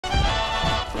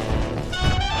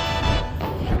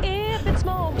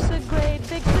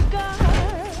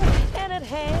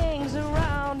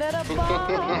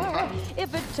car.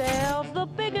 If it tells the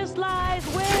biggest lies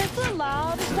with the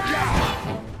loudest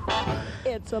eyes,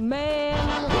 it's a man.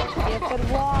 If it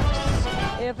walks,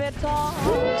 if it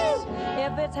talks,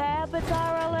 if its habits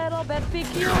are a little bit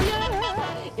peculiar,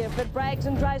 if it brags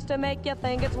and tries to make you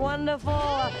think it's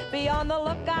wonderful, be on the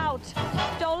lookout.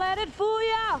 Don't let it fool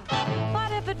ya.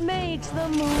 But if it makes the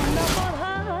moon up on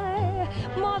high,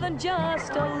 more than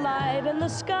just a light in the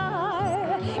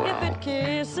sky, if it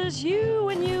kisses you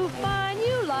and you find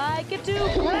you like it too,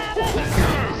 grab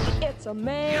it. It's a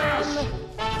man.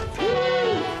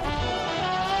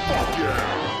 Fuck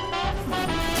yeah.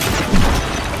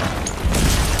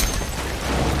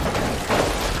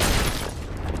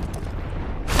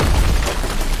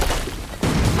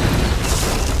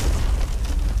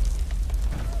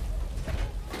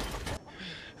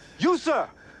 You, sir,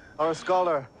 are a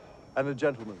scholar and a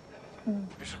gentleman. You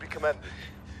should be commended.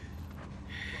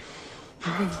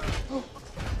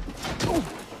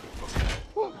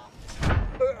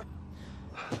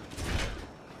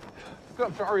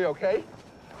 I'm sorry, okay?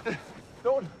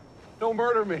 Don't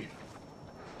murder me.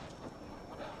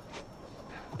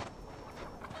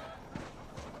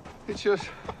 It's just,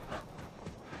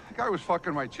 the guy was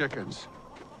fucking my chickens.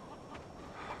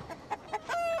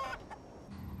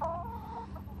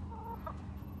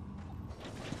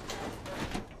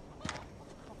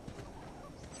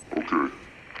 Okay.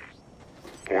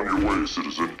 On your way,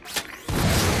 citizen.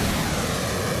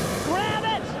 Grab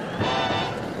it!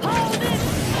 Hold it!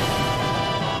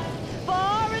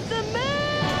 For it's a man!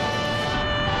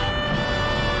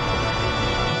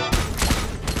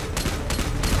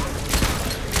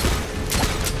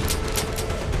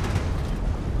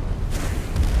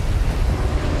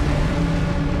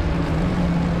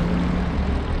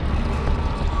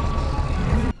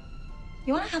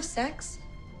 You wanna have sex?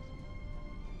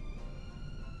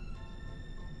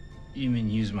 You mean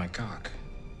use my cock?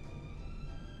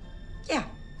 Yeah.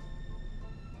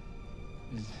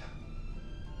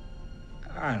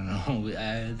 I don't know.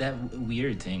 That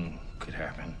weird thing could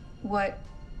happen. What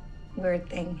weird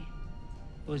thing?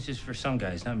 Well, it's just for some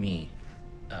guys, not me.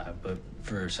 But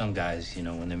for some guys, you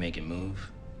know, when they make it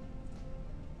move,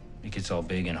 it gets all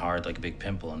big and hard like a big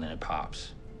pimple, and then it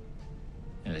pops.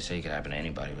 You know, they say it could happen to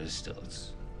anybody, but it's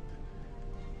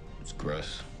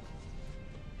gross.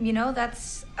 You know,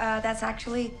 that's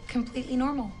actually completely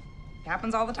normal. It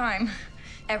happens all the time.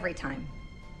 Every time,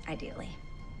 ideally.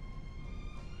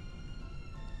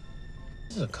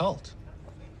 This is a cult.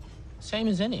 Same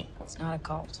as any. It's not a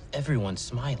cult. Everyone's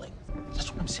smiling.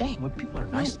 That's what I'm saying. When people are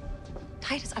nice. No.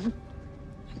 Titus, I'm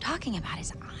talking about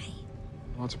his eye.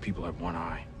 Lots of people have one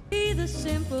eye. Be the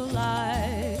simple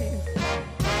life.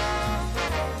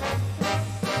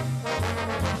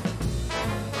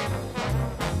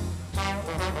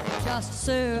 Just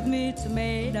serve me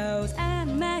tomatoes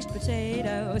and mashed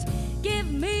potatoes. Give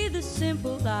me the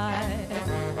simple life.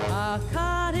 A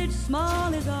cottage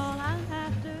small is all I'm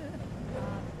after.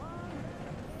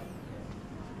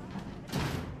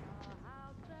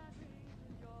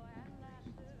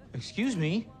 Excuse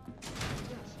me?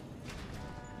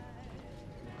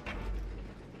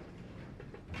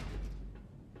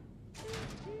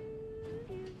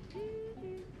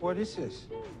 What is this?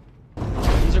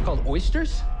 These are called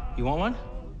oysters? You want one?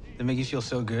 They make you feel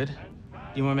so good.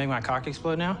 You want to make my cock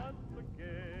explode now?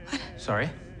 What? Sorry?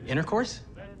 Intercourse?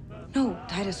 No,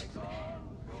 Titus.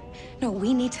 No,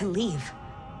 we need to leave.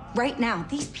 Right now.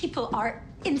 These people are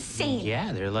insane.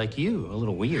 Yeah, they're like you. A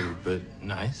little weird, but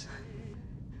nice.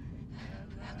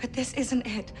 But this isn't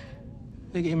it.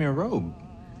 They gave me a robe.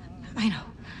 I know.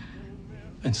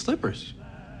 And slippers.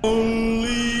 Only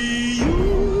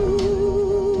you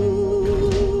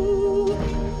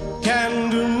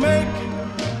can make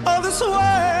all this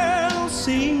world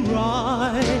seem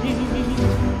right.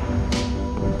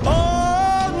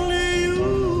 Only you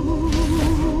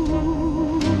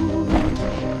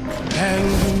can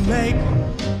make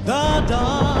the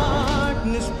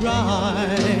darkness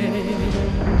bright.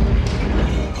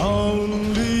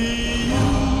 Only you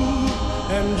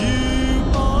and you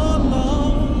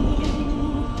alone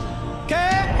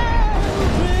can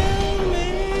thrill me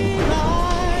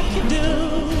like you do.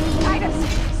 Titus,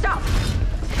 stop!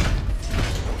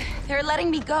 They're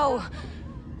letting me go.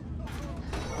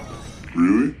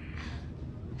 Really?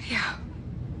 Yeah.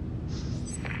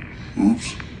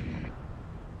 Oops.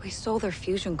 We stole their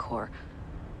fusion core.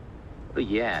 Well,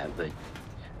 yeah, but...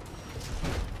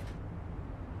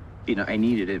 You know, I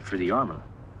needed it for the armor.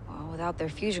 Well, without their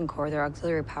fusion core, their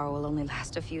auxiliary power will only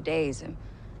last a few days.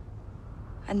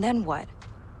 And then what?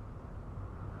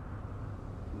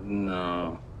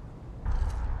 No.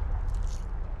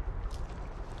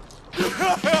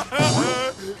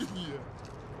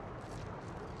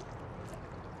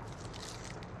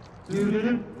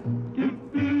 Yeah.